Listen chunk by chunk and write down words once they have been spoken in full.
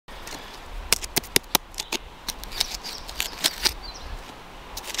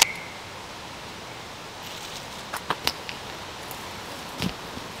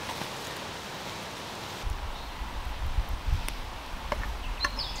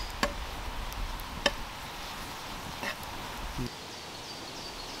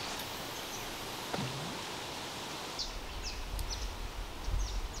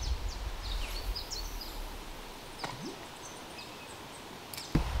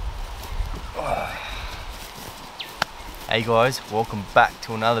Hey guys, welcome back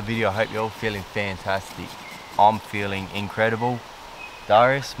to another video. I hope you're all feeling fantastic. I'm feeling incredible.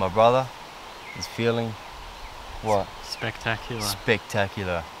 Darius, my brother, is feeling what? Spectacular.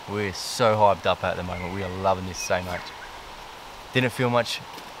 Spectacular. We're so hyped up at the moment. We are loving this so much. Didn't feel much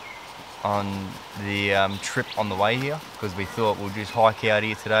on the trip on the way here because we thought we'll just hike out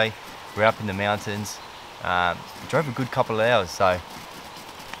here today. We're up in the mountains. We drove a good couple of hours, so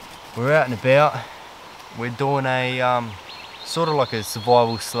we're out and about. We're doing a sort of like a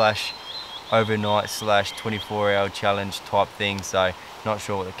survival slash overnight slash 24-hour challenge type thing, so not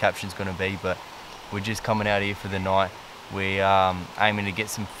sure what the caption's going to be, but we're just coming out here for the night. We're aiming to get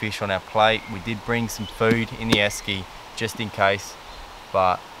some fish on our plate. We did bring some food in the esky just in case,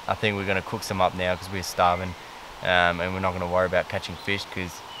 but I think we're going to cook some up now because we're starving, and we're not going to worry about catching fish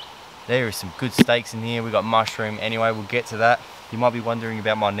because there is some good steaks in here. We got mushroom. Anyway, we'll get to that. You might be wondering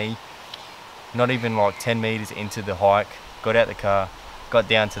about my knee. Not even like 10 meters into the hike, got out the car, got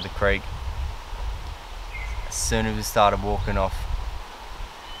down to the creek. As soon as we started walking off,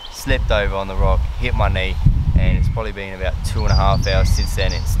 slipped over on the rock, hit my knee, and it's probably been about 2.5 hours since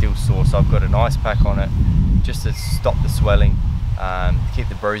then. It's still sore, so I've got an ice pack on it just to stop the swelling, keep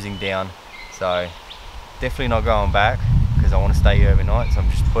the bruising down. So definitely not going back because I want to stay here overnight, so I'm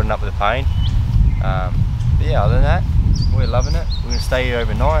just putting up with the pain. But yeah, other than that, we're loving it. We're going to stay here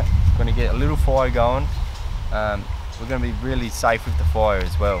overnight. Going to get a little fire going. We're going to be really safe with the fire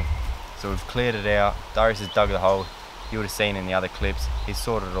as well. So we've cleared it out. Darius has dug the hole. You would have seen in the other clips. He's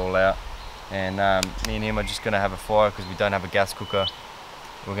sorted it all out. And me and him are just going to have a fire because we don't have a gas cooker.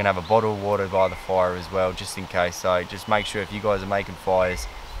 We're going to have a bottle of water by the fire as well, just in case. So just make sure if you guys are making fires,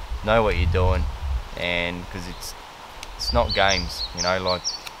 know what you're doing, and because it's not games, you know, like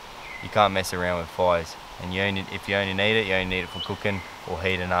you can't mess around with fires. And if you only need it for cooking or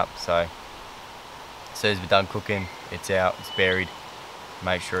heating up. So as soon as we're done cooking, it's out, it's buried.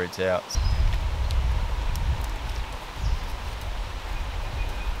 Make sure it's out.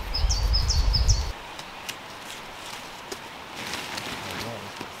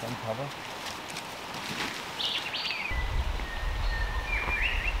 Sun cover.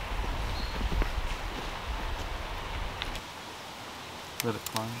 Let it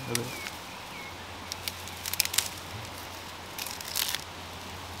climb, let it.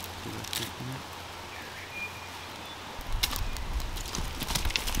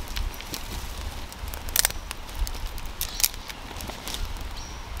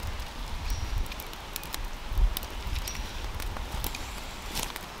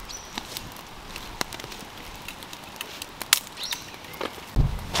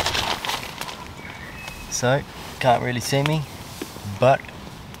 So, can't really see me, but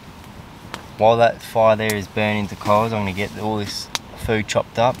while that fire there is burning to coals, I'm going to get all this food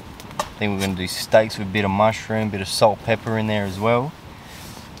chopped up. I think we're going to do steaks with a bit of mushroom, a bit of salt, pepper in there as well.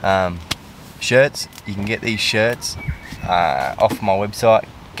 Shirts, you can get these shirts off my website,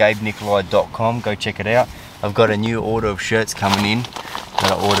 gabenicolai.com. Go check it out. I've got a new order of shirts coming in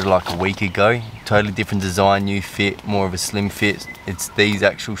that I ordered like a week ago. Totally different design, new fit, more of a slim fit. It's these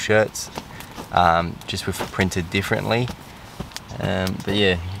actual shirts, just with printed differently. But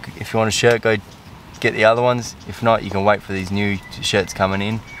yeah, if you want a shirt, go get the other ones. If not, you can wait for these new shirts coming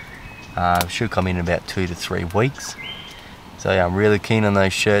in. Should come in about 2 to 3 weeks. So yeah, I'm really keen on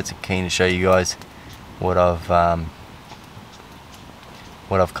those shirts and keen to show you guys what I've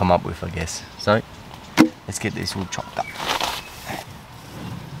come up with, I guess. So let's get this all chopped up.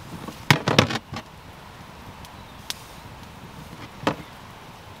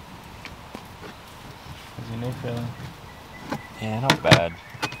 How's your knee feeling? Yeah, not bad.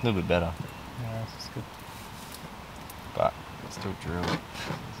 A little bit better. Yeah, this is good. But still drill.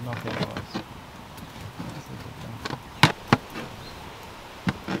 It's not getting worse. That's a good thing.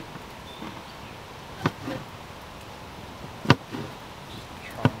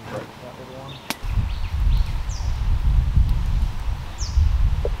 Try and break that little one.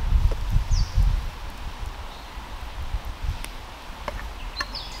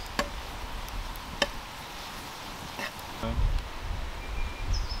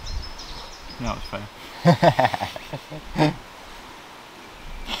 No, it's fair.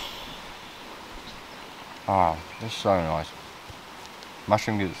 Ah, this is so nice.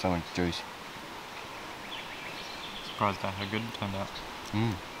 Mushroom gives it so much juice. Surprised at how good it turned out.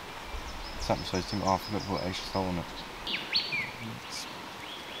 Something so simple. Oh, I forgot to put extra salt on it.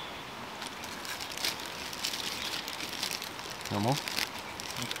 No more?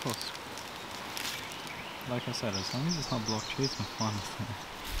 Of course. Like I said, as long as it's not block cheese, I'm fine with it.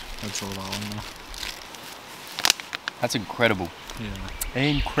 That's all I want now. That's incredible. Yeah.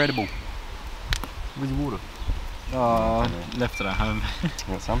 Incredible. Where's your water? Oh, left it at home. You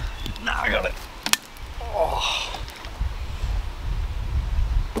got some? No, I got it. Oh.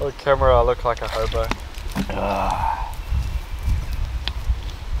 On camera, I look like a hobo.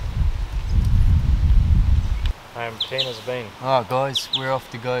 I am keen as a bean. Alright guys, we're off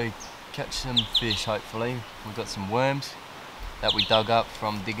to go catch some fish hopefully. We've got some worms that we dug up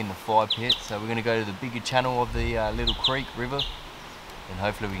from digging the fire pit. So we're going to go to the bigger channel of the little creek, river, and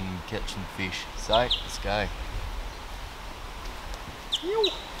hopefully we can catch some fish. So, let's go.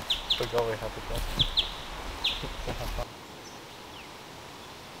 Forgot we had to go.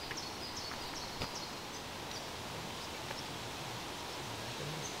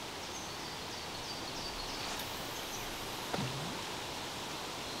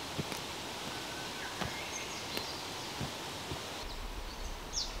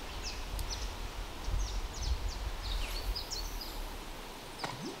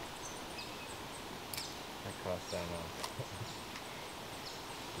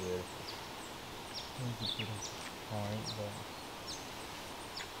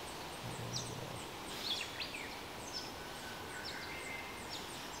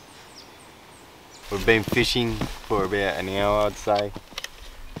 We've been fishing for about an hour, I'd say.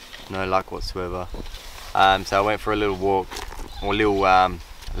 No luck whatsoever. So I went for a little walk, or a little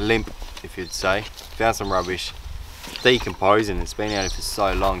limp, if you'd say. Found some rubbish. It's decomposing. It's been out here for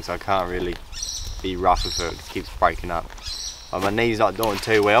so long, so I can't really be rough with it. It keeps breaking up. My knee's not doing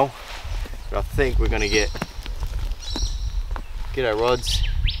too well, but I think we're gonna get our rods.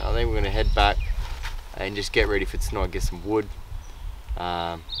 I think we're gonna head back and just get ready for tonight. Get some wood.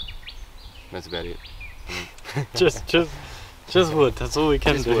 That's about it. Just wood. That's all we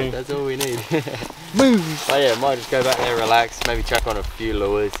can just do. Wood, that's all we need. Move. Oh yeah, might just go back there, relax, maybe chuck on a few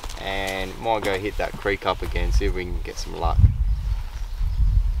lures, and might go hit that creek up again, see if we can get some luck.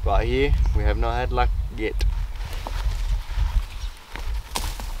 But here, we have not had luck yet.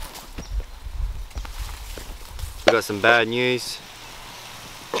 We got some bad news.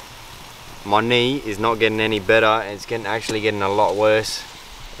 My knee is not getting any better, and it's actually getting a lot worse.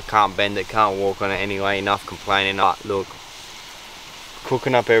 I can't bend it, can't walk on it anyway. Enough complaining. Look,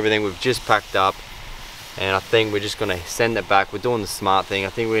 cooking up everything we've just packed up, and I think we're just gonna send it back. We're doing the smart thing. I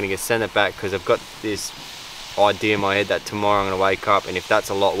think we're gonna send it back because I've got this idea in my head that tomorrow I'm gonna wake up, and if that's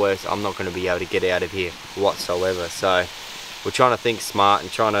a lot worse, I'm not gonna be able to get out of here whatsoever. So we're trying to think smart and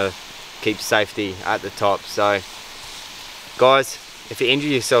trying to keep safety at the top. So guys, if you injure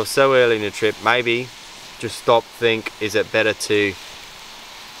yourself so early in the trip, maybe just stop, think, is it better to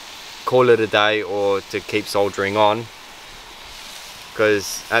call it a day or to keep soldiering on?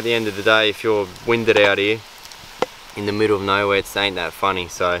 Because at the end of the day, if you're winded out here in the middle of nowhere, it ain't that funny.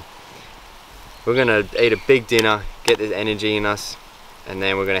 So we're gonna eat a big dinner, get this energy in us, and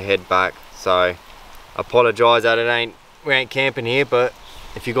then we're gonna head back. So I apologise that we ain't camping here, but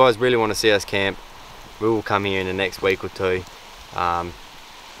if you guys really want to see us camp, we will come here in the next week or two, and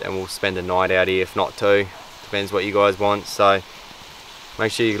we'll spend a night out here, if not two, depends what you guys want. So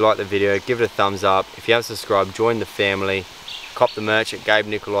make sure you like the video, give it a thumbs up. If you haven't subscribed, join the family. Cop the merch at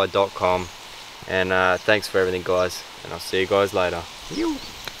gabenikolai.com. And thanks for everything, guys, and I'll see you guys later.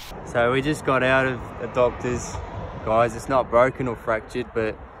 So we just got out of the doctor's, guys. It's not broken or fractured,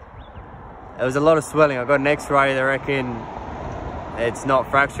 but there was a lot of swelling. I got an x-ray. They reckon it's not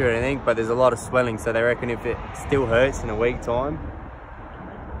fractured or anything, but there's a lot of swelling, so they reckon if it still hurts in a week time,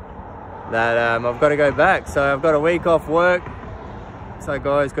 that I've got to go back. So I've got a week off work. So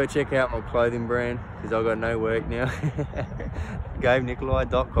guys, go check out my clothing brand, because I've got no work now.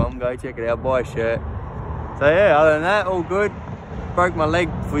 GabeNikolai.com, go check it out, buy a shirt. So yeah, other than that, all good. Broke my leg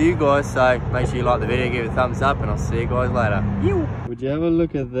for you guys, so make sure you like the video, give it a thumbs up, and I'll see you guys later. Would you have a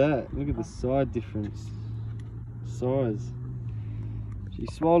look at that? Look at the side difference. Size.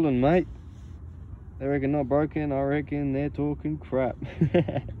 She's swollen, mate. They reckon not broken, I reckon they're talking crap.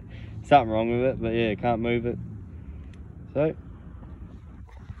 Something wrong with it, but yeah, can't move it. So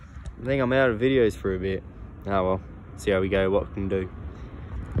I think I'm out of videos for a bit. Oh well, see how we go, what we can do.